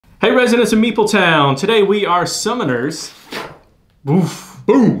Hey residents of Meepletown, today we are summoners. Boof.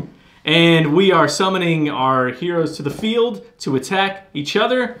 Boom! And we are summoning our heroes to the field to attack each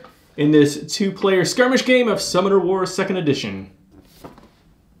other in this two-player skirmish game of Summoner Wars 2nd Edition.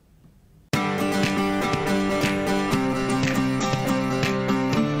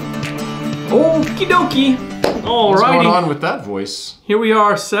 Okie dokie. Alrighty. What's going on with that voice? Here we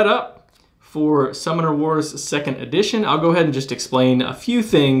are set up for Summoner Wars 2nd Edition. I'll go ahead and just explain a few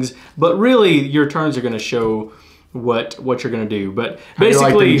things, but really your turns are going to show what you're going to do. But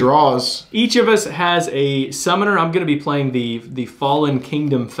basically, draws. Each of us has a summoner. I'm going to be playing the Fallen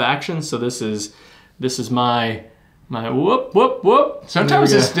Kingdom faction, so this is my whoop whoop whoop.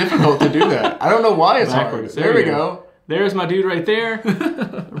 Sometimes it's difficult to do that. I don't know why it's Backwards. hard. There we go. There's my dude right there,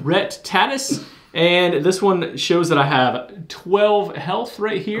 Rhett Tatis. And this one shows that I have 12 health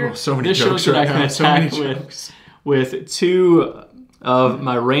right here. Oh, so many this jokes shows that right I can now. attack with 2 of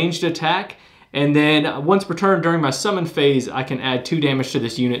my ranged attack. And then once per turn during my summon phase, I can add 2 damage to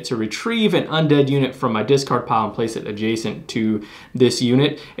this unit to retrieve an undead unit from my discard pile and place it adjacent to this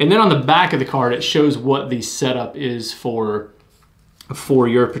unit. And then on the back of the card, it shows what the setup is for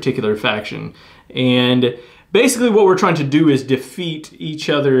your particular faction. And basically what we're trying to do is defeat each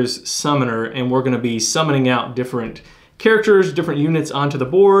other's summoner, and we're going to be summoning out different characters, different units onto the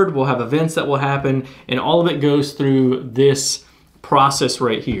board. We'll have events that will happen, and all of it goes through this process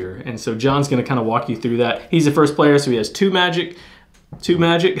right here. And so John's going to kind of walk you through that. He's the first player, so he has 2 magic.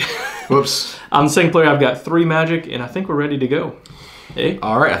 Whoops. I'm the second player, I've got 3 magic, and I think we're ready to go. Hey?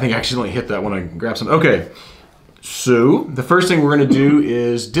 All right, I think I accidentally hit that when I grabbed some. Okay. So, the first thing we're going to do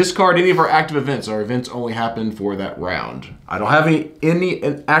is discard any of our active events. Our events only happen for that round. I don't have any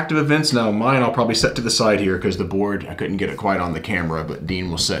active events now. Mine I'll probably set to the side here because the board, I couldn't get it quite on the camera, but Dean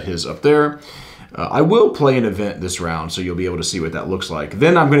will set his up there. I will play an event this round, so you'll be able to see what that looks like.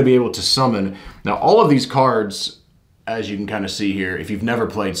 Then I'm going to be able to summon. Now, all of these cards, as you can kind of see here, if you've never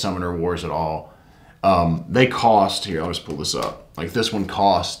played Summoner Wars at all, they cost, here, I'll just pull this up. Like this one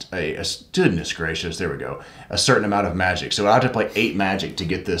cost goodness gracious, there we go, a certain amount of magic. So I have to play 8 magic to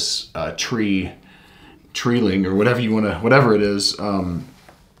get this treeling or whatever you want to, whatever it is,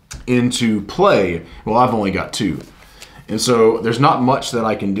 into play. Well, I've only got 2. And so there's not much that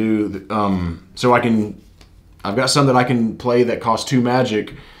I can do. So I've got some that I can play that cost 2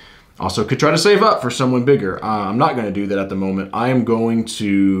 magic. Also could try to save up for someone bigger. I'm not going to do that at the moment. I am going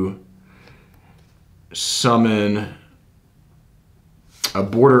to summon a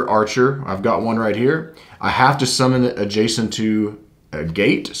border archer. I've got one right here. I have to summon it adjacent to a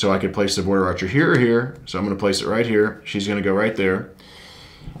gate, so I could place the border archer here or here. So I'm going to place it right here. She's going to go right there,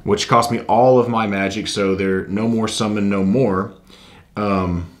 which cost me all of my magic, so there no more summon, no more.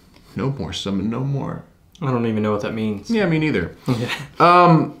 No more summon, no more. I don't even know what that means. Yeah, me neither.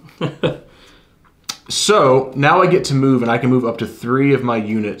 So now I get to move, and I can move up to 3 of my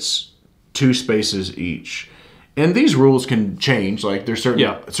units 2 spaces each. And these rules can change. Like there's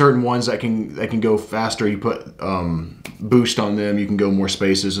certain ones that can go faster. You put boost on them. You can go more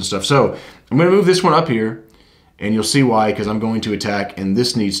spaces and stuff. So I'm going to move this one up here, and you'll see why, because I'm going to attack, and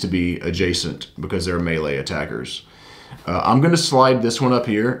this needs to be adjacent because they're melee attackers. I'm going to slide this one up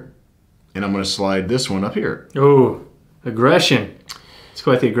here, and I'm going to slide this one up here. Oh, aggression. It's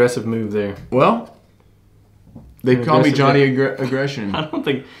quite the aggressive move there. Well, they call me Johnny Aggression. I don't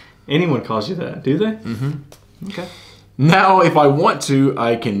think anyone calls you that, do they? Mm-hmm. Okay. Now, if I want to,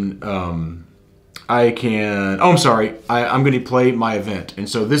 I can, oh, I'm sorry. I'm going to play my event. And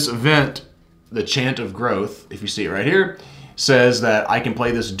so this event, the Chant of Growth, if you see it right here, says that I can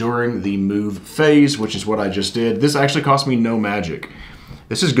play this during the move phase, which is what I just did. This actually cost me no magic.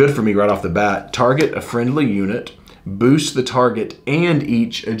 This is good for me right off the bat. Target a friendly unit, boost the target and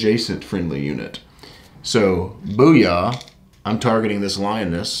each adjacent friendly unit. So, booyah, I'm targeting this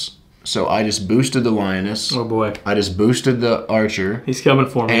lioness. So I just boosted the lioness. Oh boy. I just boosted the archer. He's coming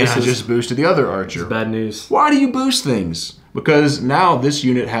for me. And I just boosted the other archer. This is bad news. Why do you boost things? Because now this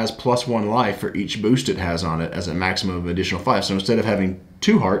unit has +1 life for each boost it has on it as a maximum of additional 5. So instead of having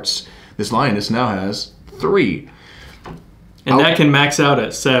 2 hearts, this lioness now has 3. And that can max out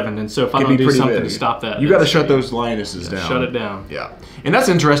at 7. And so if I don't do something to stop that, you got to shut those lionesses down. Shut it down. Yeah. And that's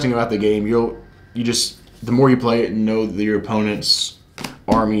interesting about the game. The more you play it and know your opponent's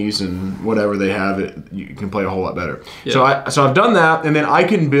armies and whatever they have, you can play a whole lot better. Yeah. So I've done that, and then I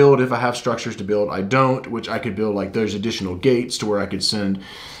can build if I have structures to build. I don't, which I could build like there's additional gates to where I could send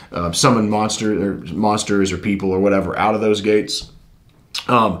summon monsters or people or whatever out of those gates.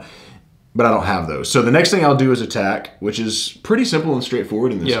 But I don't have those. So the next thing I'll do is attack, which is pretty simple and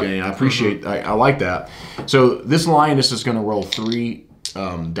straightforward in this game. I appreciate, I like that. So this lioness is going to roll 3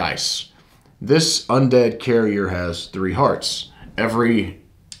 dice. This undead carrier has 3 hearts. Every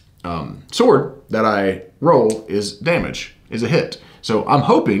sword that I roll is damage, is a hit. So I'm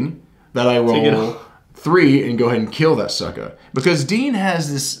hoping that I roll 3 and go ahead and kill that sucker. Because Dean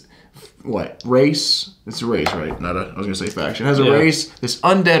has this, race? It's a race, right? Not a, I was going to say faction. It has a race, this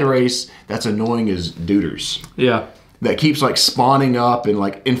undead race that's annoying as dooders. Yeah. That keeps like spawning up and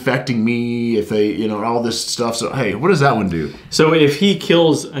like infecting me if they, and all this stuff. So, hey, what does that one do? So if he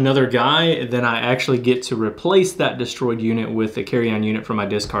kills another guy, then I actually get to replace that destroyed unit with a carry-on unit from my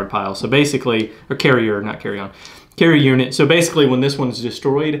discard pile. So basically, or carrier, not carry-on, carry unit. So basically, when this one's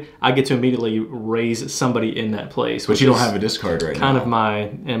destroyed, I get to immediately raise somebody in that place. But you don't have a discard right now. Kind of my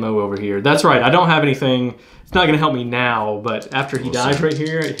MO over here. That's right. I don't have anything. It's not going to help me now, but after he dies right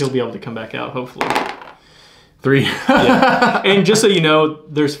here, he'll be able to come back out, hopefully. 3. Yeah. And just so you know,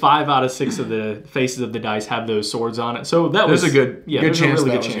 there's 5 out of 6 of the faces of the dice have those swords on it. So that was a good chance. A really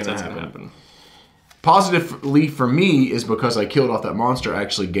good chance chance that's going to happen. Positively for me is because I killed off that monster, I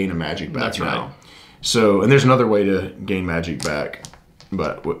actually gain a magic back. That's now. right. So, and there's another way to gain magic back,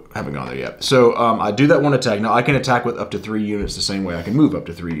 but we haven't gone there yet. So I do that one attack. Now I can attack with up to 3 units the same way. I can move up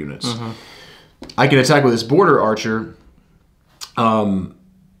to 3 units. I can attack with this border archer.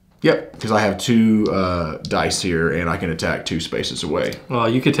 Yep, because I have 2 dice here, and I can attack 2 spaces away. Well,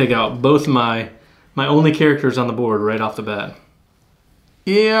 you could take out both my only characters on the board right off the bat.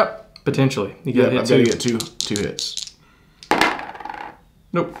 Yep. Potentially. I've got to get two hits.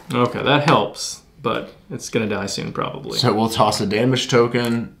 Nope. Okay, that helps, but it's going to die soon probably. So we'll toss a damage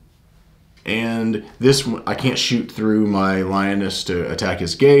token, and this one, I can't shoot through my lioness to attack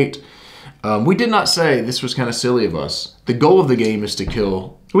his gate. We did not say, this was kind of silly of us, the goal of the game is to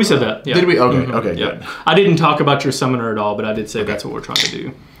kill... We said that, yeah. Did we? Okay, okay, yeah. good. I didn't talk about your summoner at all, but I did say that's what we're trying to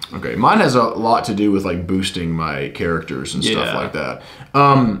do. Okay, mine has a lot to do with like boosting my characters and stuff like that.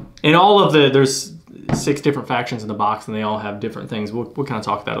 And all of there's 6 different factions in the box, and they all have different things. We'll kind of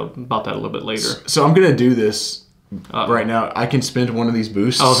talk about that a little bit later. So I'm going to do this right now. I can spend one of these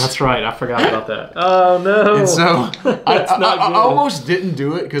boosts. Oh, that's right. I forgot about that. Oh, no. And so I almost didn't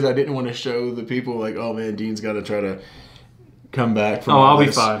do it because I didn't want to show the people like, oh man, Dean's got to try to come back from I'll be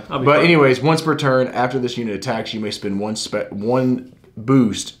fine. But anyways, once per turn, after this unit attacks, you may spend one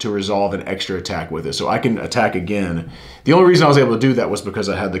boost to resolve an extra attack with it. So I can attack again. The only reason I was able to do that was because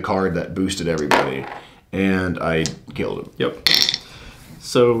I had the card that boosted everybody. And I killed him. Yep.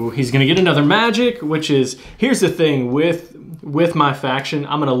 So he's going to get another magic, which is... Here's the thing. With my faction,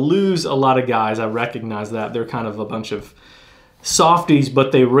 I'm going to lose a lot of guys. I recognize that. They're kind of a bunch of softies,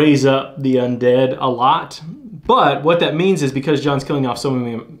 but they raise up the undead a lot. But what that means is because John's killing off so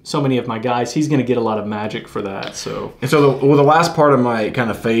many of my guys, he's going to get a lot of magic for that. So the last part of my kind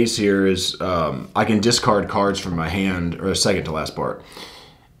of phase here is I can discard cards from my hand, or the second to last part,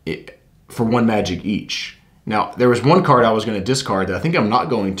 for 1 magic each. Now, there was 1 card I was going to discard that I think I'm not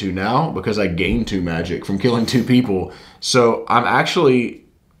going to now because I gained 2 magic from killing 2 people. So I'm actually...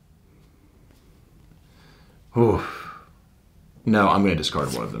 No, I'm going to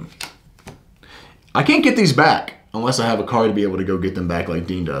discard one of them. I can't get these back unless I have a card to be able to go get them back like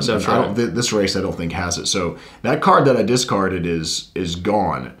Dean does. That's right. This race I don't think has it. So that card that I discarded is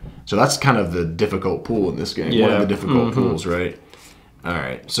gone. So that's kind of the difficult pool in this game. Yeah. One of the difficult pools, right? All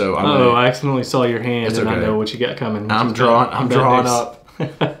right. So I accidentally saw your hand, and I know what you got coming. I'm drawn up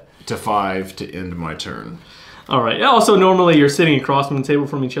to 5 to end my turn. All right. Also, normally you're sitting across from the table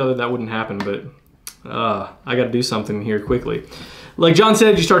from each other. That wouldn't happen, but I got to do something here quickly. Like John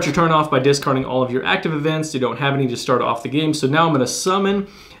said, you start your turn off by discarding all of your active events. You don't have any to start off the game. So now I'm going to summon.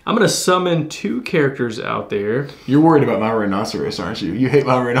 I'm going to summon 2 characters out there. You're worried about my rhinoceros, aren't you? You hate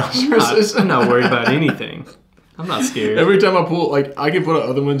my rhinoceroses. I'm not worried about anything. I'm not scared. Every time I pull, like, I can put out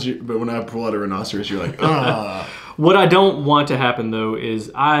other ones, but when I pull out a rhinoceros, you're like, ah. What I don't want to happen, though, is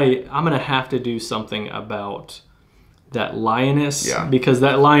I'm going to have to do something about that lioness. Yeah. Because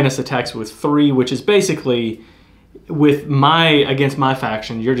that lioness attacks with 3, which is basically... against my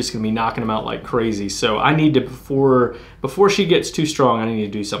faction, you're just gonna be knocking them out like crazy. So I need to before she gets too strong, I need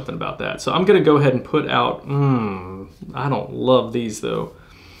to do something about that. So I'm gonna go ahead and put out. I don't love these though.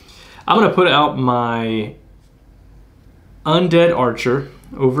 I'm gonna put out my undead archer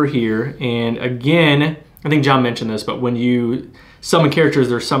over here, and again, I think John mentioned this, but when you summon characters,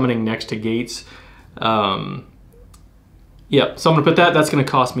 they're summoning next to gates. Yep, so I'm going to put that. That's going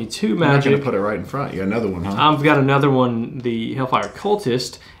to cost me 2 magic. You're not going to put it right in front. You got another one, huh? I've got another one, the Hellfire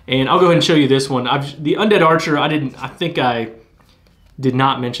Cultist, and I'll go ahead and show you this one. The Undead Archer, I think I did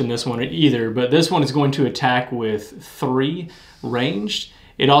not mention this one either, but this one is going to attack with 3 ranged,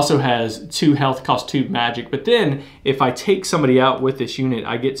 It also has 2 health, costs 2 magic. But then if I take somebody out with this unit,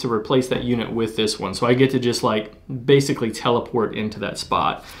 I get to replace that unit with this one. So I get to just like basically teleport into that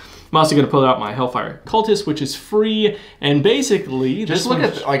spot. I'm also going to pull out my Hellfire Cultist, which is free, and basically... Just look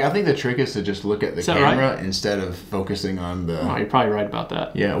at... Like, I think the trick is to just look at the camera right? instead of focusing on the... Oh, you're probably right about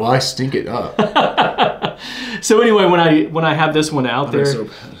that. Yeah, well, I stink it up. So anyway, when I have this one out there,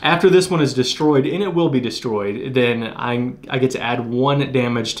 after this one is destroyed, and it will be destroyed, then I get to add 1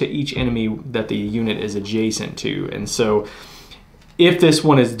 damage to each enemy that the unit is adjacent to. And so if this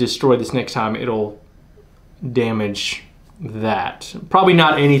one is destroyed this next time, it'll damage... that. Probably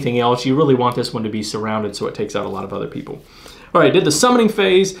not anything else. You really want this one to be surrounded so it takes out a lot of other people. All right, did the summoning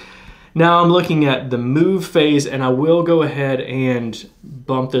phase. Now I'm looking at the move phase, and I will go ahead and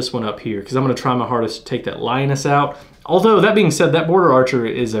bump this one up here because I'm going to try my hardest to take that lioness out. Although, that being said, that border archer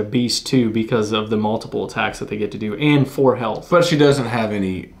is a beast too because of the multiple attacks that they get to do and 4 health. But she doesn't have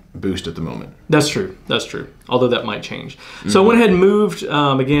any boost at the moment. That's true. That's true. Although that might change. So I went ahead and moved,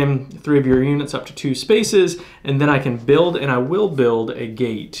 again, 3 of your units up to 2 spaces, and then I can build, and I will build a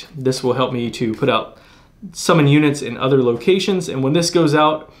gate. This will help me to put out summon units in other locations, and when this goes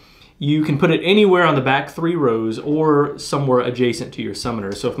out, you can put it anywhere on the back 3 rows or somewhere adjacent to your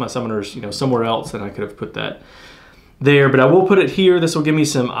summoner. So if my summoner's somewhere else, then I could have put that there, but I will put it here. This will give me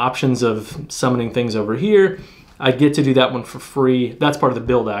some options of summoning things over here. I get to do that one for free. That's part of the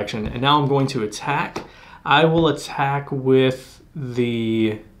build action. And now I'm going to attack. I will attack with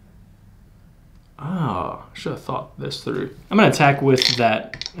the... Oh, I should have thought this through. I'm going to attack with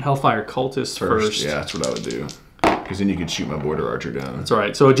that Hellfire Cultist first. Yeah, that's what I would do. Because then you could shoot my border archer down. That's all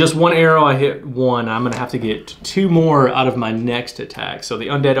right. So just 1 arrow, I hit 1. I'm going to have to get 2 more out of my next attack. So the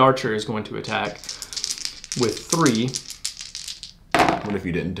undead archer is going to attack with 3. What if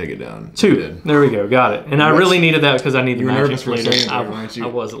you didn't take it down? 2. There we go. Got it. And I really needed that because I need the magic nervous for later. a second, weren't you? I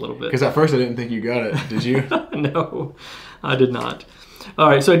was a little bit. Because at first I didn't think you got it. Did you? No, I did not. All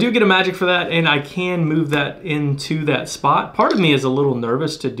right, so I do get a magic for that, and I can move that into that spot. Part of me is a little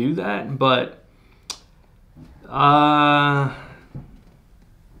nervous to do that, but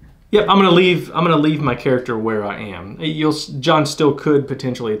yep, I'm gonna leave my character where I am. John still could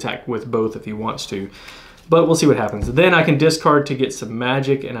potentially attack with both if he wants to. But we'll see what happens. Then I can discard to get some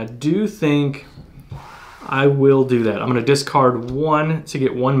magic, and I do think I will do that. I'm going to discard 1 to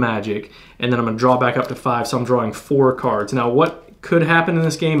get 1 magic, and then I'm going to draw back up to 5, so I'm drawing 4 cards. Now, what could happen in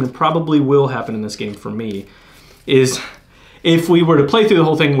this game, and probably will happen in this game for me, is if we were to play through the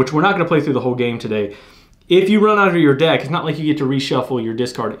whole thing, which we're not going to play through the whole game today, if you run out of your deck, it's not like you get to reshuffle your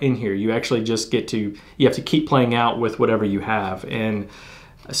discard in here. You actually just get to, you have to keep playing out with whatever you have. And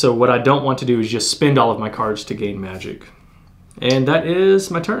so what I don't want to do is just spend all of my cards to gain magic. And that is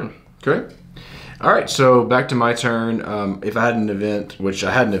my turn. Okay. All right, so back to my turn. If I had an event, which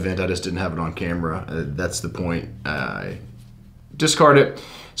I had an event, I just didn't have it on camera. That's the point. I discard it.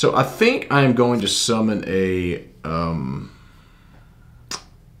 So I think I am going to summon a... I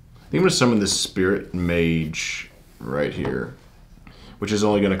think I'm going to summon this Spirit Mage right here, which is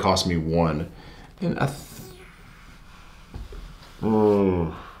only going to cost me 1. And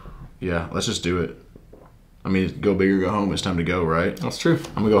yeah, let's just do it. I mean, go big or go home. It's time to go, right? That's true.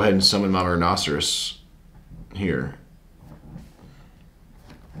 I'm going to go ahead and summon my Rhinoceros here.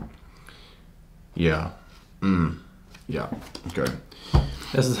 Yeah. Yeah. Okay.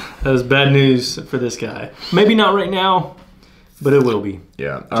 That is bad news for this guy. Maybe not right now, but it will be.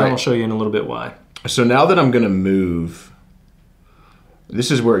 Yeah. John will show you in a little bit why. So now that I'm going to move,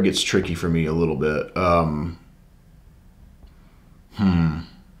 this is where it gets tricky for me a little bit.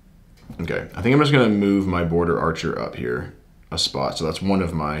 Okay, I think I'm just going to move my border archer up here a spot. So that's 1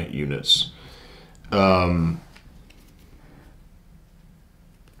 of my units. Man,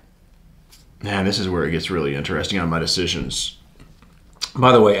 this is where it gets really interesting on my decisions.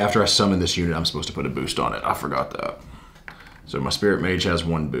 By the way, after I summon this unit, I'm supposed to put a boost on it. I forgot that. So my Spirit Mage has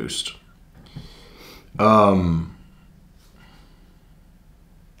 1 boost. I'm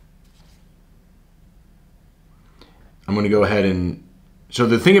going to go ahead and... So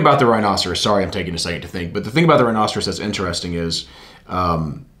the thing about the Rhinoceros, sorry I'm taking a second to think, but the thing about the Rhinoceros that's interesting is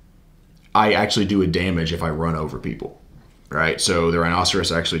I actually do a damage if I run over people, right? So the Rhinoceros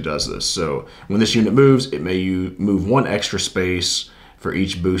actually does this. So when this unit moves, it may move 1 extra space for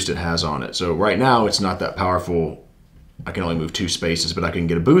each boost it has on it. So right now it's not that powerful. I can only move 2 spaces, but I can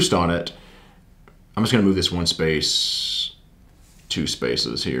get a boost on it. I'm just going to move this 1 space, 2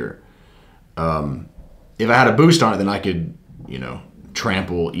 spaces here. If I had a boost on it, then I could,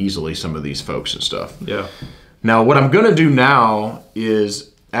 trample easily some of these folks and stuff. Yeah. Now, what I'm going to do now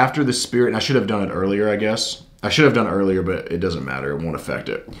is after the Spirit, and I should have done it earlier, I guess. I should have done earlier, but it doesn't matter. It won't affect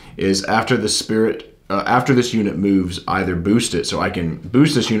it. Is after the spirit, after this unit moves, either boost it, so I can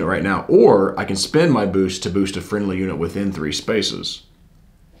boost this unit right now, or I can spend my boost to boost a friendly unit within 3 spaces.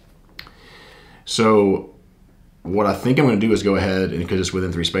 So what I think I'm going to do is go ahead, and because it's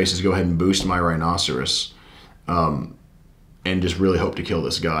within 3 spaces, go ahead and boost my Rhinoceros, and just really hope to kill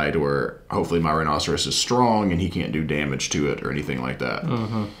this guy to where hopefully my Rhinoceros is strong and he can't do damage to it or anything like that.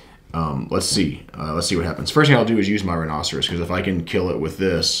 Let's see. Let's see what happens. First thing I'll do is use my Rhinoceros, because if I can kill it with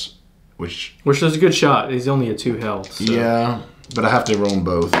this, which is a good shot. He's only at 2 health. So. Yeah, but I have to roll them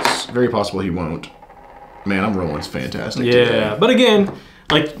both. It's very possible he won't. Man, I'm rolling fantastic. Yeah, today. But again,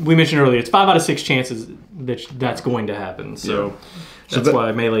 like we mentioned earlier, it's 5 out of 6 chances that that's going to happen. So that's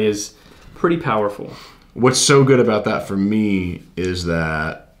why melee is pretty powerful. What's so good about that for me is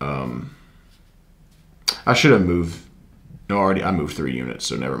that I should have moved. No, I moved 3 units,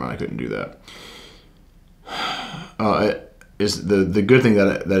 so never mind. I couldn't do that. The good thing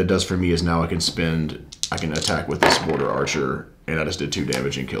that it does for me is now I can attack with this border archer, and I just did 2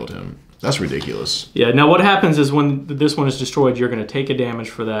 damage and killed him. That's ridiculous. Yeah. Now what happens is when this one is destroyed, you're going to take a damage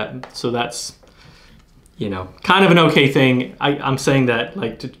for that. So that's, kind of an okay thing. I'm saying that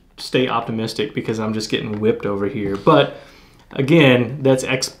like to stay optimistic because I'm just getting whipped over here. But again, that's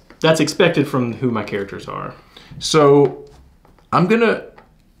expected from who my characters are. So I'm gonna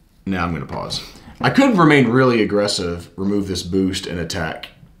pause. I could remain really aggressive, remove this boost, and attack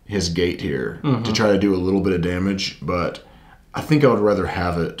his gate here to try to do a little bit of damage, but I think I would rather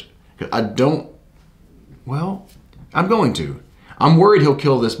have it. I'm going to. I'm worried he'll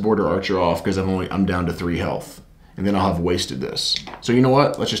kill this border archer off because I'm down to 3 health, and then I'll have wasted this. So you know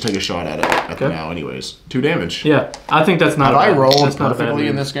what? Let's just take a shot at it the now anyways. 2 damage. Yeah, I think that's not. Have I rolled perfectly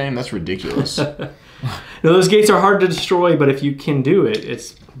in this game? That's ridiculous. No, those gates are hard to destroy, but if you can do it,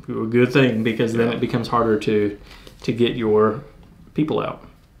 it's a good thing because then it becomes harder to get your people out.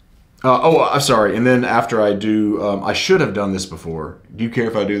 I'm sorry. And then after I do, I should have done this before. Do you care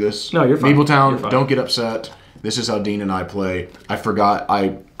if I do this? No, you're fine. Meepletown, don't get upset. This is how Dean and I play. I forgot.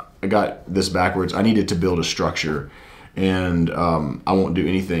 I got this backwards. I needed to build a structure, and I won't do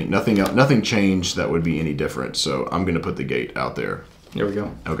anything. Nothing changed that would be any different. So I'm going to put the gate out there. There we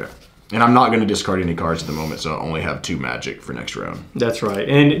go. Okay. And I'm not going to discard any cards at the moment, so I only have 2 magic for next round. That's right.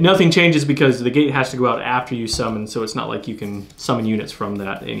 And nothing changes because the gate has to go out after you summon, so it's not like you can summon units from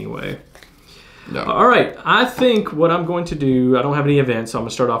that anyway. No. All right. I think what I'm going to do, I don't have any events, so I'm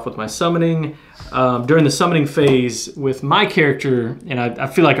going to start off with my summoning. During the summoning phase with my character, and I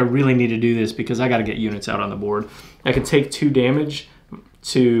feel like I really need to do this because I got to get units out on the board, I can take 2 damage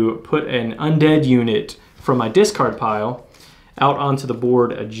to put an undead unit from my discard pile out onto the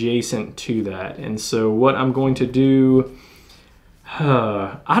board adjacent to that. And so what I'm going to do,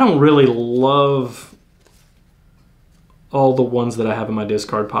 I don't really love all the ones that I have in my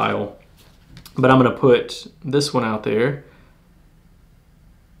discard pile, but I'm going to put this one out there.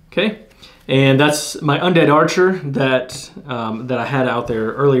 Okay. And that's my undead archer that I had out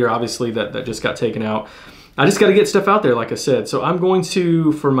there earlier, obviously, that just got taken out. I just got to get stuff out there, like I said. So I'm going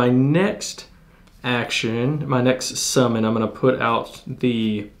to, for my next action, my next summon, I'm going to put out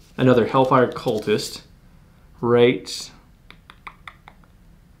another Hellfire Cultist. Right.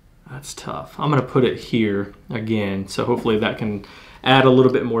 That's tough. I'm going to put it here again, so hopefully that can add a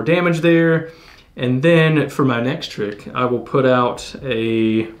little bit more damage there. And then for my next trick, I will put out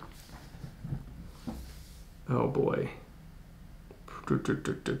a... Oh boy.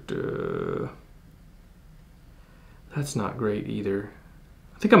 That's not great either.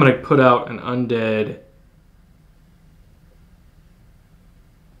 I think I'm going to put out an undead.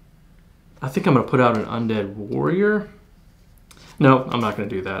 I think I'm going to put out an undead warrior. No, I'm not going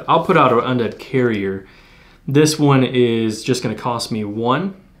to do that. I'll put out an undead carrier. This one is just going to cost me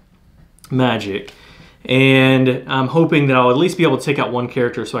 1 magic. And I'm hoping that I'll at least be able to take out 1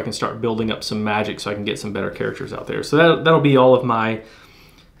 character so I can start building up some magic so I can get some better characters out there. So that'll be all of my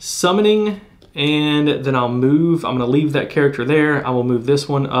summoning. And then I'll move. I'm going to leave that character there. I will move this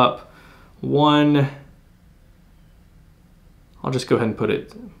one up 1. I'll just go ahead and put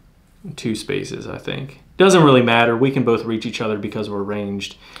it in 2 spaces, I think. Doesn't really matter. We can both reach each other because we're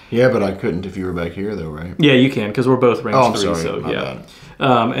ranged. Yeah, but I couldn't if you were back here, though, right? Yeah, you can because we're both ranged 3. I'm sorry. So My yeah.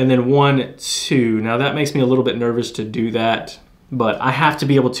 bad. And then 1, 2. Now that makes me a little bit nervous to do that, but I have to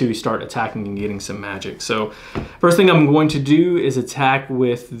be able to start attacking and getting some magic. So first thing I'm going to do is attack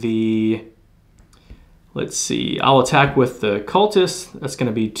with the... Let's see, I'll attack with the cultist. That's going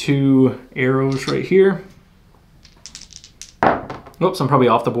to be 2 arrows right here. Oops, I'm probably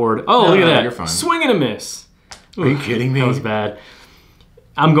off the board. Oh, look at that. You're fine. Swing and a miss. Are you kidding me? That was bad.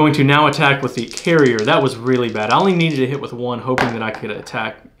 I'm going to now attack with the carrier. That was really bad. I only needed to hit with 1, hoping that I could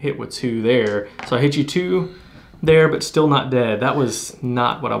hit with 2 there. So I hit you 2 there, but still not dead. That was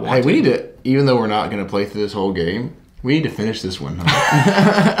not what I wanted. Hey, we need to, even though we're not going to play through this whole game, we need to finish this one.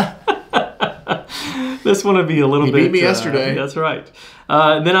 Huh? This one would be a little bit... You beat me yesterday. That's right.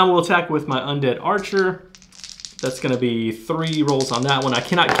 Then I will attack with my Undead Archer. That's going to be 3 rolls on that one. I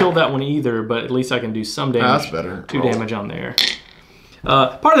cannot kill that one either, but at least I can do some damage. That's better. 2 damage on there.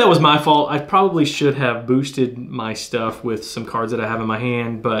 Part of that was my fault. I probably should have boosted my stuff with some cards that I have in my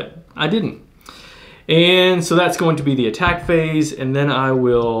hand, but I didn't. And so that's going to be the attack phase, and then I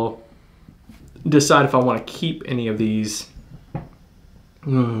will decide if I want to keep any of these.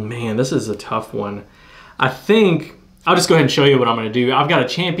 Man, this is a tough one. I think I'll just go ahead and show you what I'm going to do. I've got a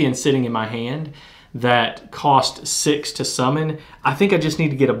champion sitting in my hand that cost 6 to summon. I think I just need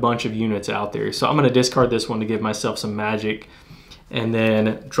to get a bunch of units out there. So I'm going to discard this one to give myself some magic and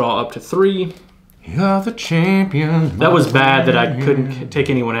then draw up to 3. You're the champion. That was bad that I couldn't take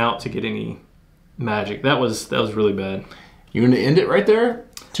anyone out to get any magic. That was really bad. You going to end it right there?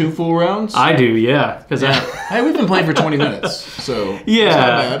 2 full rounds? I do, yeah. Hey, we've been playing for 20 minutes, so yeah, that's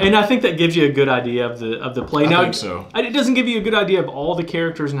not bad. And I think that gives you a good idea of the play. I think so. It doesn't give you a good idea of all the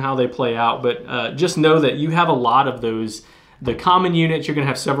characters and how they play out, but just know that you have a lot of those. The common units, you're going to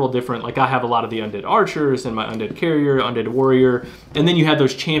have several different, like I have a lot of the Undead Archers and my Undead Carrier, Undead Warrior, and then you have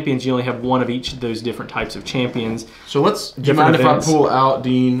those champions. You only have one of each of those different types of champions. So do you mind if I pull out,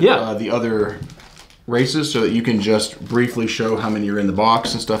 Dean, the other races so that you can just briefly show how many are in the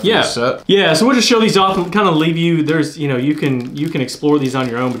box and stuff in the set? Yeah, so we'll just show these off and kind of leave you, there's, you can explore these on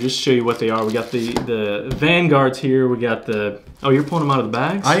your own, but just show you what they are. We got the Vanguards here, we got oh, you're pulling them out of the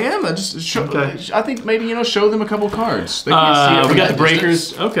bags? I am. I think maybe, show them a couple cards. They can't see it. We got the breakers.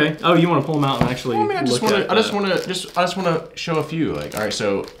 Distance. Okay. Oh, you want to pull them out and actually I just want to show a few. Like, all right,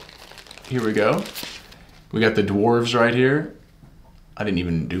 so here we go. We got the dwarves right here. I didn't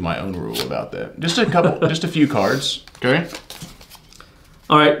even do my own rule about that. Just a couple, just a few cards. Okay.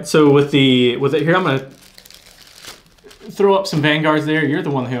 All right. So with it here, I'm gonna throw up some Vanguards there. You're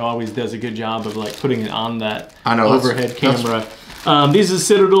the one who always does a good job of like putting it on that overhead camera. These are the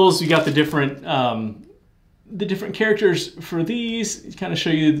Citadels. You got the different characters for these. Kind of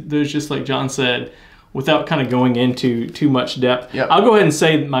show you those, just like John said, without kind of going into too much depth. Yep. I'll go ahead and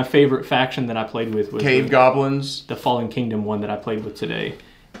say my favorite faction that I played with was Cave Goblins. The Fallen Kingdom one that I played with today.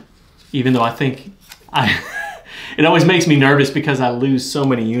 Even though I think it always makes me nervous because I lose so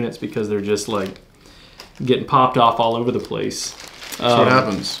many units because they're just like getting popped off all over the place. That's what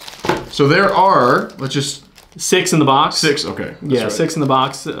happens. So there are, let's just... 6 in the box. 6, okay. Yeah, right. 6 in the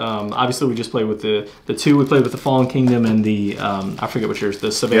box. Obviously, we just played with the 2. We played with the Fallen Kingdom and the, I forget what yours,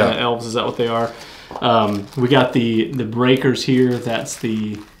 the Savannah Elves, is that what they are? We got the breakers here. That's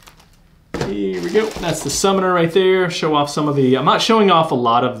here we go. That's the summoner right there. Show off some of the, I'm not showing off a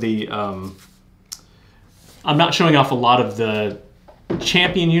lot of the,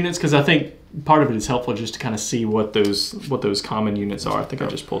 champion units because I think part of it is helpful just to kind of see what those common units are. I think I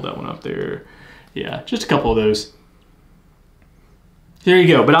just pulled that one up there. Yeah, just a couple of those. There you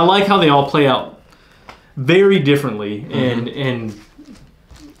go. But I like how they all play out very differently, and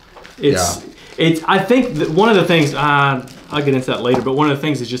it's. I think that one of the things I'll get into that later, but one of the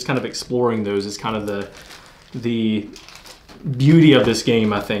things is just kind of exploring those is kind of the beauty of this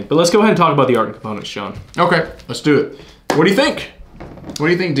game, I think. But let's go ahead and talk about the art and components, Sean. Okay, let's do it. What do you think? What do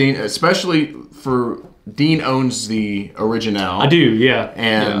you think, Dean? Especially for Dean owns the original. I do, yeah.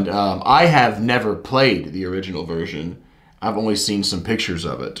 And I have never played the original version. I've only seen some pictures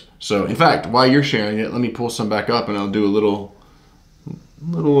of it. So, in fact, while you're sharing it, let me pull some back up and I'll do a little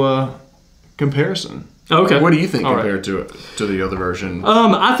comparison. Okay. What do you think compared to the other version?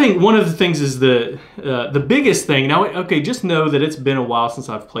 I think one of the things is the biggest thing. Now, okay, just know that it's been a while since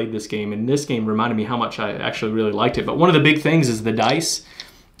I've played this game, and this game reminded me how much I actually really liked it. But one of the big things is the dice.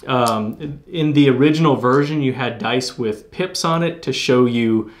 In the original version, you had dice with pips on it to show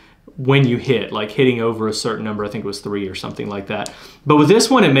you when you hit, like hitting over a certain number. I think it was 3 or something like that. But with this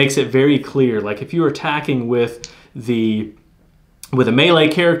one, it makes it very clear. Like if you're attacking with a melee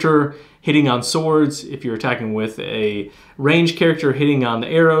character, hitting on swords, if you're attacking with a ranged character, hitting on the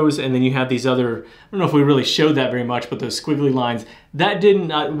arrows, and then you have these other, I don't know if we really showed that very much, but those squiggly lines, that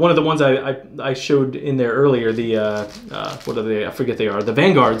didn't, one of the ones I showed in there earlier, the, what are they, I forget they are, the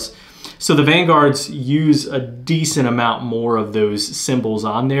Vanguards. So the Vanguards use a decent amount more of those symbols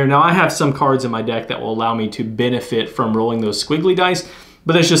on there. Now I have some cards in my deck that will allow me to benefit from rolling those squiggly dice,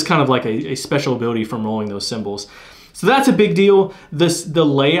 but that's just kind of like a special ability from rolling those symbols. So that's a big deal. The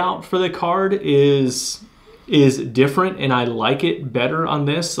layout for the card is is different, and I like it better on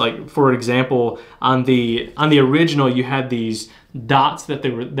this. Like, for example, on the original, you had these dots that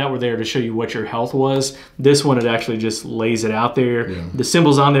were there to show you what your health was. This one, it actually just lays it out there. Yeah. The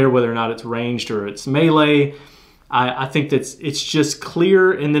symbol's on there, whether or not it's ranged or it's melee. I think it's just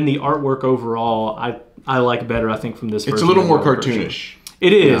clear, and then the artwork overall, I like better. I think from this version. It's a little more version. cartoonish.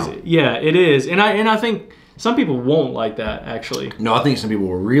 It is, yeah, it is, and I think some people won't like that actually. No, I think some people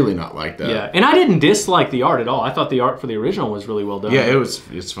will really not like that. Yeah, and I didn't dislike the art at all. I thought the art for the original was really well done. Yeah,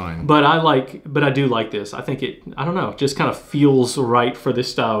 it's fine. But I do like this. I think I don't know, just kind of feels right for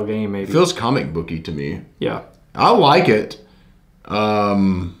this style of game. Maybe It feels comic booky to me. Yeah, I like it.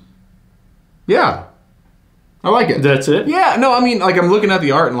 Yeah. I like it. That's it. Yeah, no, I mean, like I'm looking at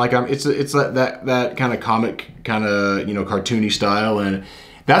the art and like it's that kind of comic, kind of cartoony style, and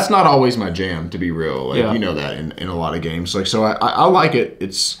that's not always my jam, to be real. Like you know that in a lot of games. Like so, I like it.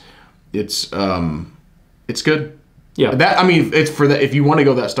 It's good. Yeah. That I mean, it's for that. If you want to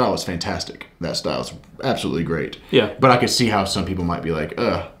go that style, it's fantastic. That style is absolutely great. Yeah. But I could see how some people might be like,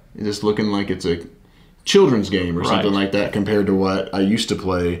 just looking like it's a children's game or something like that compared to what I used to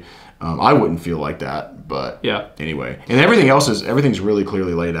play. I wouldn't feel like that, but anyway. And everything's really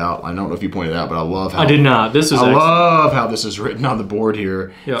clearly laid out. I don't know if you pointed out, but I love how I did not. This is I love how this is written on the board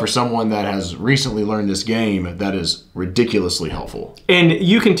here. Yep. For someone that has recently learned this game. That is ridiculously helpful. And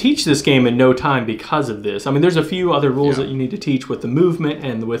you can teach this game in no time because of this. I mean, there's a few other rules that you need to teach with the movement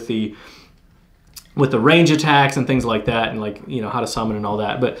and with the range attacks and things like that, and like how to summon and all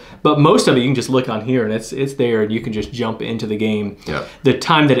that. But most of it you can just look on here and it's there, and you can just jump into the game. Yeah. The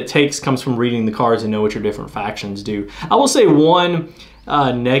time that it takes comes from reading the cards and know what your different factions do. I will say one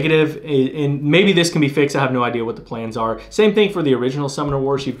negative, and maybe this can be fixed. I have no idea what the plans are. Same thing for the original Summoner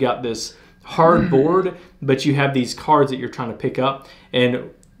Wars. You've got this hard board, but you have these cards that you're trying to pick up,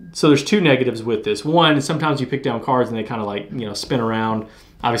 and so there's two negatives with this. One is sometimes you pick down cards and they kind of like spin around.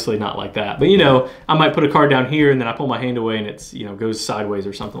 Obviously not like that, but I might put a card down here and then I pull my hand away and it's goes sideways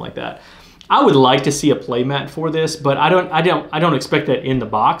or something like that. I would like to see a playmat for this, but I don't expect that in the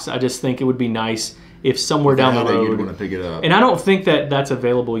box. I just think it would be nice if somewhere down the road you'd want to pick it up. And I don't think that that's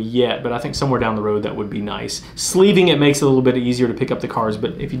available yet, but I think somewhere down the road that would be nice. Sleeving it makes it a little bit easier to pick up the cards,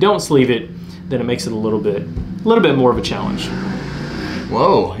 but if you don't sleeve it, then it makes it a little bit more of a challenge.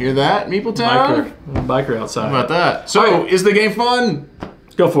 Whoa, hear that, Meeple Town? Biker outside. How about that? So, is the game fun?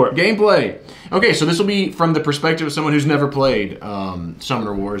 Go for it. Gameplay. Okay, so this will be from the perspective of someone who's never played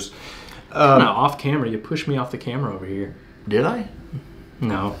Summoner Wars. Now, off camera, you pushed me off the camera over here. Did I?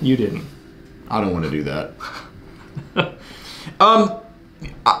 No, you didn't. I don't want to do that.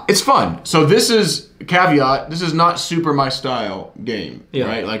 It's fun. So this is, caveat, this is not super my style game,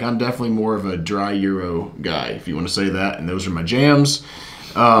 right? Like I'm definitely more of a dry Euro guy, if you want to say that, and those are my jams.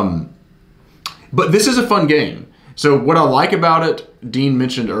 But this is a fun game. So what I like about it, Dean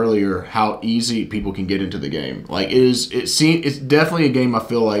mentioned earlier how easy people can get into the game. Like it's definitely a game I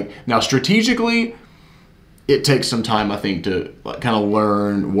feel like. Now strategically, it takes some time I think to kind of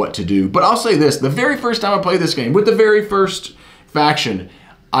learn what to do. But I'll say this, the very first time I played this game, with the very first faction,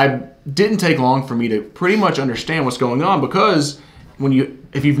 I didn't take long for me to pretty much understand what's going on, because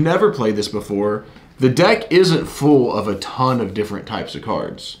if you've never played this before, the deck isn't full of a ton of different types of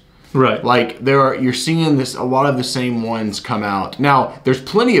cards. Right. Like you're seeing a lot of the same ones come out. Now, there's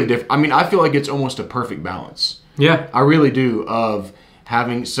plenty of different, I mean, I feel like it's almost a perfect balance. Yeah. I really do, of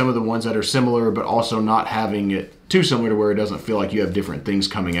having some of the ones that are similar, but also not having it too similar to where it doesn't feel like you have different things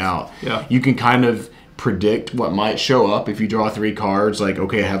coming out. Yeah. You can kind of predict what might show up if you draw 3 cards. Like,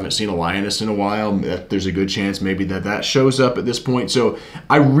 okay, I haven't seen a lioness in a while. There's a good chance maybe that shows up at this point. So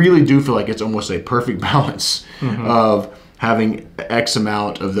I really do feel like it's almost a perfect balance of having X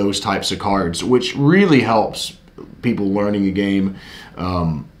amount of those types of cards, which really helps people learning a game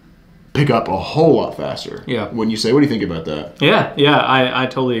pick up a whole lot faster. Yeah. When you say, what do you think about that? Yeah, I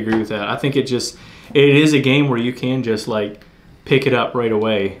totally agree with that. I think it is a game where you can just like pick it up right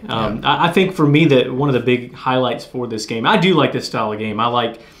away. I think for me that one of the big highlights for this game, I do like this style of game. I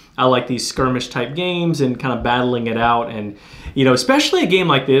like these skirmish type games and kind of battling it out, and especially a game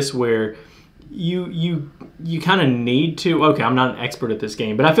like this where you kind of need to, okay, I'm not an expert at this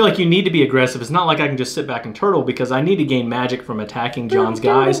game, but I feel like you need to be aggressive. It's not like I can just sit back and turtle, because I need to gain magic from attacking John's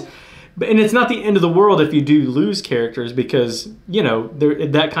guys. And it's not the end of the world if you do lose characters, because,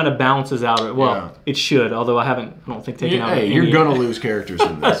 that kind of balances out. Well, it should, although I don't think taken out. Hey, you're going to lose characters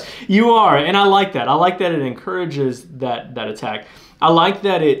in this. You are, and I like that. I like that it encourages that attack. I like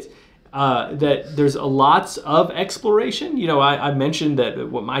that that there's lots of exploration. I mentioned that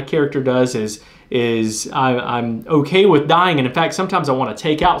what my character does is is I'm okay with dying, and in fact, sometimes I want to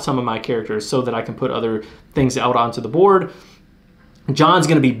take out some of my characters so that I can put other things out onto the board. John's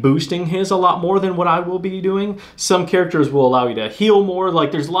going to be boosting his a lot more than what I will be doing. Some characters will allow you to heal more.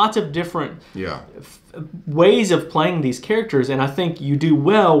 Like, there's lots of different ways of playing these characters, and I think you do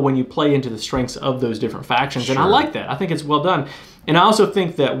well when you play into the strengths of those different factions, and I like that. I think it's well done. And I also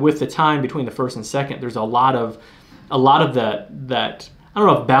think that with the time between the first and second, there's a lot of that I don't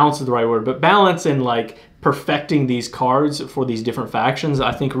know if balance is the right word, but balance and like perfecting these cards for these different factions,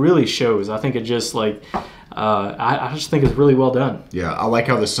 I think really shows. I think it just like I just think it's really well done. Yeah, I like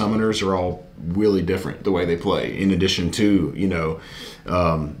how the summoners are all really different the way they play, in addition to, you know,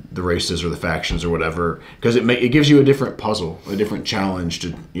 the races or the factions or whatever, because it gives you a different puzzle, a different challenge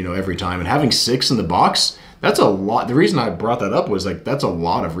to, you know, every time. And having 6 in the box, that's a lot. The reason I brought that up was like that's a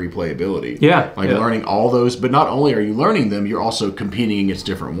lot of replayability. Yeah, learning all those, but not only are you learning them, you're also competing against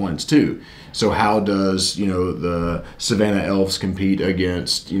different ones too. So how does, you know, the Savannah Elves compete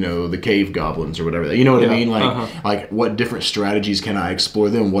against, you know, the Cave Goblins or whatever? You know what I mean? Like what different strategies can I explore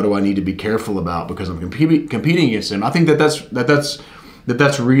them? What do I need to be careful about because I'm competing against them? I think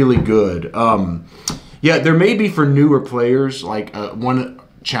that's really good. Yeah, there may be for newer players like one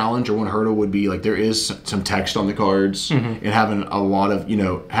challenge or one hurdle would be like there is some text on the cards and having a lot of, you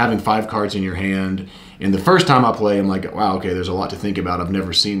know, having 5 cards in your hand. And the first time I play, I'm like, wow, okay, there's a lot to think about. I've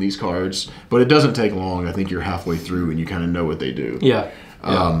never seen these cards, but it doesn't take long. I think you're halfway through and you kind of know what they do. Yeah.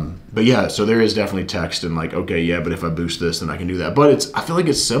 But yeah, so there is definitely text and like, okay, yeah, but if I boost this, then I can do that. But I feel like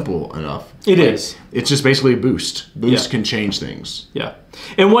it's simple enough. It is. It's just basically a boost. Boost can change things. Yeah.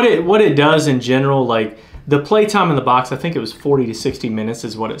 And what it does in general, like the playtime in the box, I think it was 40 to 60 minutes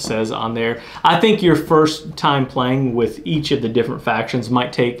is what it says on there. I think your first time playing with each of the different factions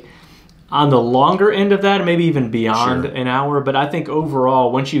might take on the longer end of that, maybe even beyond an hour. But I think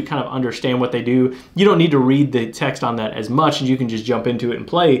overall, once you kind of understand what they do, you don't need to read the text on that as much, and you can just jump into it and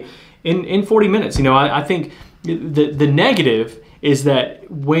play in 40 minutes. You know, I think the negative is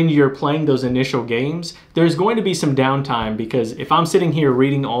that when you're playing those initial games, there's going to be some downtime, because if I'm sitting here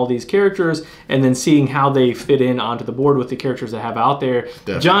reading all these characters and then seeing how they fit in onto the board with the characters I have out there,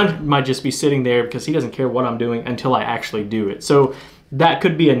 John might just be sitting there because he doesn't care what I'm doing until I actually do it. So that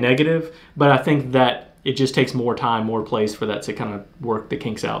could be a negative, but I think that it just takes more time, more plays for that to kind of work the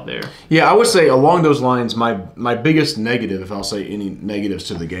kinks out there. Yeah, I would say along those lines, my biggest negative, if I'll say any negatives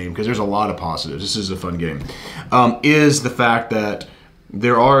to the game, because there's a lot of positives, this is a fun game, is the fact that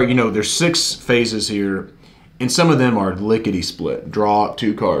there are, you know, there's 6 phases here, and some of them are lickety split. Draw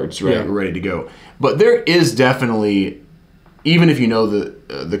 2 cards, right? We're ready to go. But there is definitely, even if you know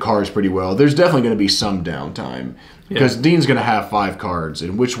the cards pretty well, there's definitely going to be some downtime. Because Dean's going to have 5 cards,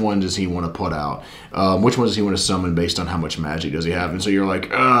 and which one does he want to put out? Which one does he want to summon based on how much magic does he have? And so you're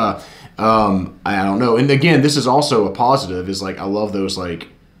like, I don't know. And again, this is also a positive, is like, I love those, like,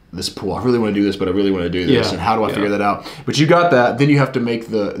 this pool. I really want to do this, but I really want to do this. And how do I figure that out? But you got that. Then you have to make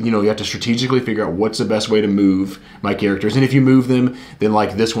you have to strategically figure out what's the best way to move my characters. And if you move them, then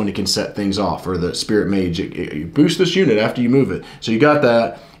like this one, it can set things off. Or the Spirit Mage, you boost this unit after you move it. So you got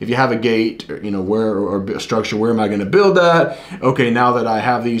that. If you have a gate, you know, or a structure, where am I going to build that? Okay, now that I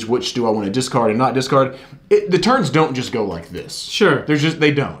have these, which do I want to discard and not discard? The turns don't just go like this. Sure.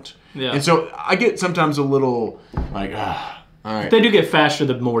 They don't. Yeah. And so I get sometimes a little like, all right. They do get faster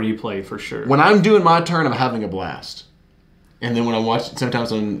the more you play, for sure. When I'm doing my turn, I'm having a blast. And then when I'm watching,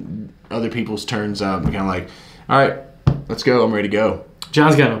 sometimes on other people's turns, I'm kind of like, all right, let's go. I'm ready to go.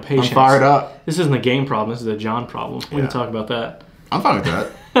 John's got no patience. I'm fired up. This isn't a game problem. This is a John problem. We can talk about that. I'm fine with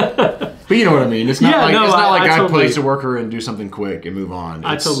that. But you know what I mean. It's not like I place a worker and do something quick and move on.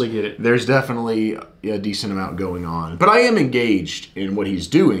 I totally get it. There's definitely a decent amount going on. But I am engaged in what he's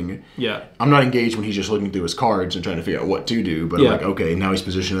doing. Yeah. I'm not engaged when he's just looking through his cards and trying to figure out what to do. But I'm like, okay, now he's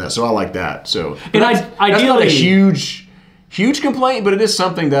positioned that. So I like that. So and that's not a huge complaint, but it is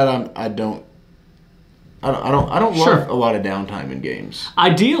something that I don't love a lot of downtime in games.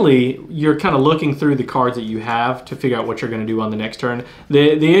 Ideally, you're kind of looking through the cards that you have to figure out what you're going to do on the next turn.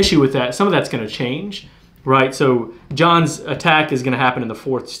 The issue with that, some of that's going to change, right? So John's attack is going to happen in the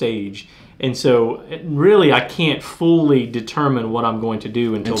 4th stage. And so really I can't fully determine what I'm going to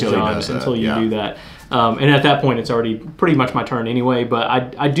do until you do that. And at that point, it's already pretty much my turn anyway.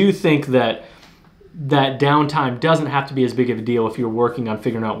 But I do think that downtime doesn't have to be as big of a deal if you're working on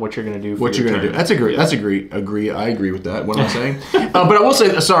figuring out what you're going to do. What you're going to do. That's agree. I agree with that. What I'm saying. But I will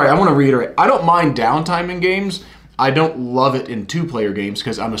say, sorry, I want to reiterate. I don't mind downtime in games. I don't love it in 2-player games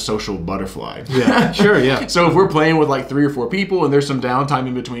because I'm a social butterfly. Yeah, sure, yeah. So if we're playing with like 3 or 4 people and there's some downtime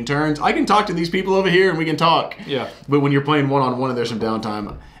in between turns, I can talk to these people over here and we can talk. Yeah. But when you're playing one-on-one and there's some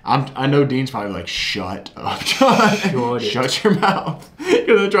downtime, I know Dean's probably like, shut up, John. Shut your mouth.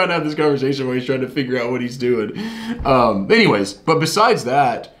 Because I'm trying to have this conversation where he's trying to figure out what he's doing. Anyways, but besides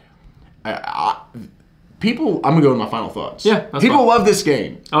that, people, I'm going to go with my final thoughts. Yeah, people love this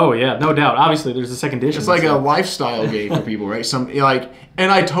game. Oh, yeah, no doubt. Obviously, there's a second edition. It's like a lifestyle game for people, right?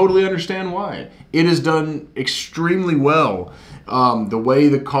 And I totally understand why. It is done extremely well. The way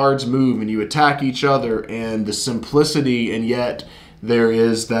the cards move and you attack each other and the simplicity, and yet there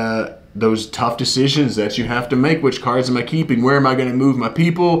is those tough decisions that you have to make. Which cards am I keeping? Where am I going to move my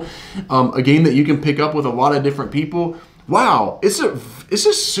people? A game that you can pick up with a lot of different people. Wow, it's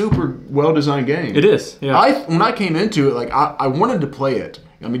a super well-designed game. It is, yeah. When I came into it, like I wanted to play it.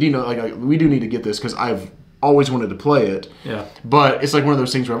 I mean, Dino, we do need to get this because I've always wanted to play it. Yeah. But it's like one of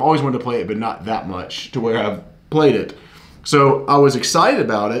those things where I've always wanted to play it, but not that much to where I've played it. So I was excited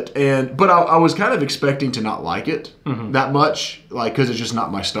about it, but I was kind of expecting to not like it that much, like because it's just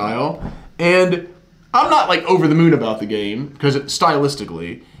not my style. And I'm not like over the moon about the game because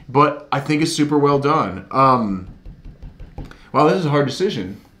stylistically, but I think it's super well done. Wow, this is a hard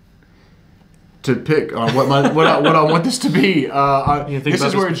decision to pick on what I want this to be. This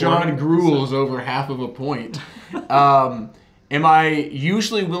is where John gruels over half of a point. Am I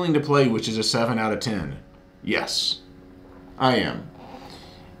usually willing to play, which is a 7 out of 10? Yes, I am.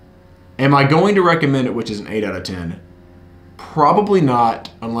 Am I going to recommend it, which is an 8 out of 10? Probably not,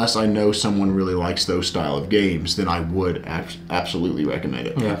 unless I know someone really likes those style of games. Then I would absolutely recommend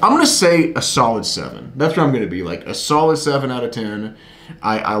it. Yeah. I'm going to say a solid 7. That's where I'm going to be, like a solid 7 out of 10.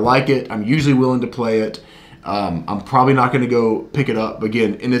 I like it. I'm usually willing to play it. I'm probably not going to go pick it up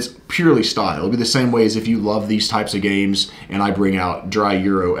again, and it's purely style. It'll be the same way as if you love these types of games and I bring out Dry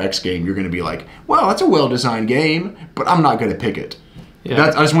Euro X game, you're going to be like, well, that's a well-designed game, but I'm not going to pick it. Yeah.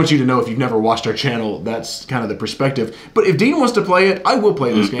 I just want you to know, if you've never watched our channel, that's kind of the perspective. But if Dean wants to play it, I will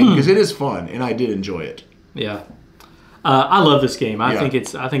play this game because it is fun, and I did enjoy it. Yeah. I love this game. I think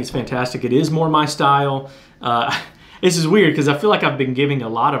it's fantastic. It is more my style. This is weird because I feel like I've been giving a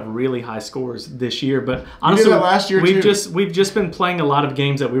lot of really high scores this year, but honestly, we did that last year we've just been playing a lot of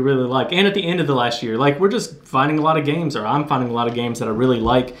games that we really like. And at the end of the last year, like we're just finding a lot of games, or I'm finding a lot of games that I really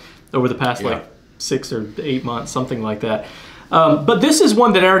like over the past like 6 or 8 months, something like that. But this is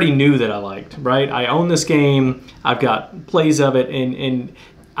one that I already knew that I liked, right? I own this game. I've got plays of it, and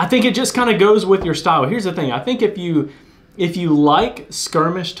I think it just kind of goes with your style. Here's the thing. I think if you like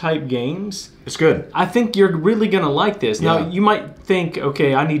skirmish type games, it's good. I think you're really going to like this. Now, you might think,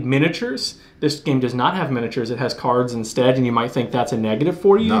 okay, I need miniatures. This game does not have miniatures. It has cards instead, and you might think that's a negative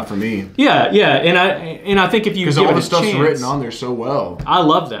for you. Not for me. Yeah, and I think if you give it a chance, because all the stuff's written on there so well. I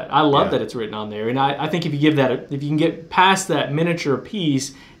love that. I love that it's written on there, and I think if you give that, if you can get past that miniature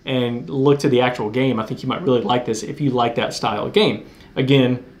piece and look to the actual game, I think you might really like this if you like that style of game.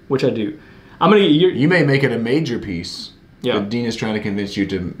 Again, which I do. You may make it a major piece. Yeah. But Dean is trying to convince you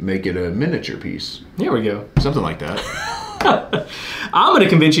to make it a miniature piece. There we go. Something like that. I'm going to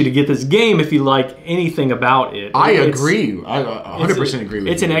convince you to get this game if you like anything about it. I agree. I 100% agree with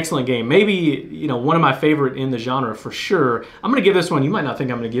you. It's an excellent game. Maybe, one of my favorite in the genre for sure. I'm going to give this one, you might not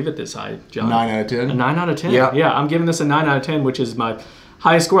think I'm going to give it this high, John. 9 out of 10? A 9 out of 10? Yeah. Yeah, I'm giving this a 9 out of 10, which is my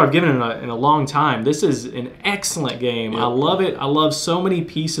highest score I've given in a long time. This is an excellent game. Yep. I love it. I love so many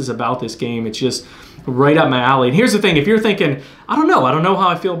pieces about this game. It's just right up my alley. And here's the thing. If you're thinking, I don't know how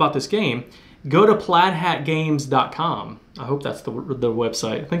I feel about this game, go to plaidhatgames.com. I hope that's the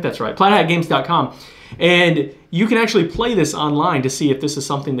website. I think that's right. plaidhatgames.com. And you can actually play this online to see if this is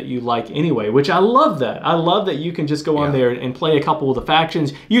something that you like anyway, which I love that. I love that you can just go on there and play a couple of the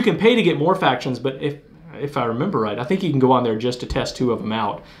factions. You can pay to get more factions, but if I remember right, I think you can go on there just to test 2 of them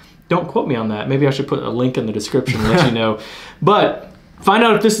out. Don't quote me on that. Maybe I should put a link in the description and let you know. But find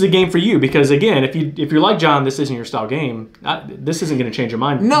out if this is a game for you, because again, if you're like John, this isn't your style game. This isn't going to change your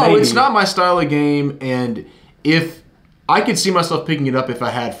mind. No, maybe. It's not my style of game, and if I could see myself picking it up if I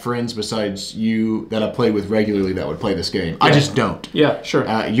had friends besides you that I play with regularly that would play this game. I just don't. Yeah, sure.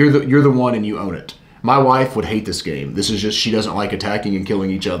 You're the one, and you own it. My wife would hate this game. This is just, she doesn't like attacking and killing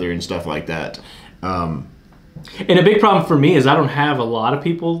each other and stuff like that. And a big problem for me is I don't have a lot of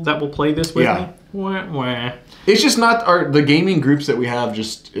people that will play this with me. Wah, wah. It's just not the gaming groups that we have. We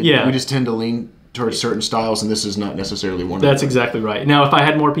just tend to lean towards certain styles, and this is not necessarily one of That's them. exactly right. Now, if I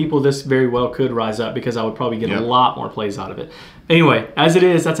had more people, this very well could rise up because I would probably get a lot more plays out of it. Anyway, as it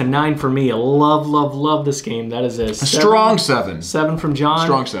is, that's a 9 for me. I love, love, love this game. That is a strong 7. 7 from John.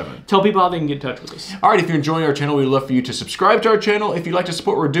 Strong 7. Tell people how they can get in touch with us. All right, if you're enjoying our channel, we'd love for you to subscribe to our channel. If you'd like to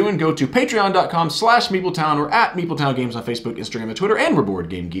support what we're doing, go to patreon.com/MeepleTown or at MeepleTown Games on Facebook, Instagram, and Twitter, and we're Board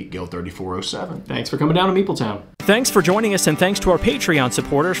Game Geek Guild 3407. Thanks for coming down to Meepletown. Thanks for joining us, and thanks to our Patreon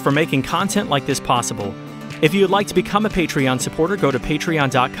supporters for making content like this possible. If you would like to become a Patreon supporter, go to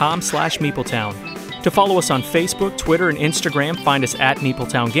patreon.com/MeepleTown. To follow us on Facebook, Twitter, and Instagram, find us at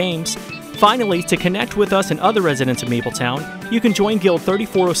Meepletown Games. Finally, to connect with us and other residents of Meepletown, you can join Guild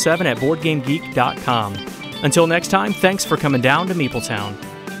 3407 at BoardGameGeek.com. Until next time, thanks for coming down to Meepletown.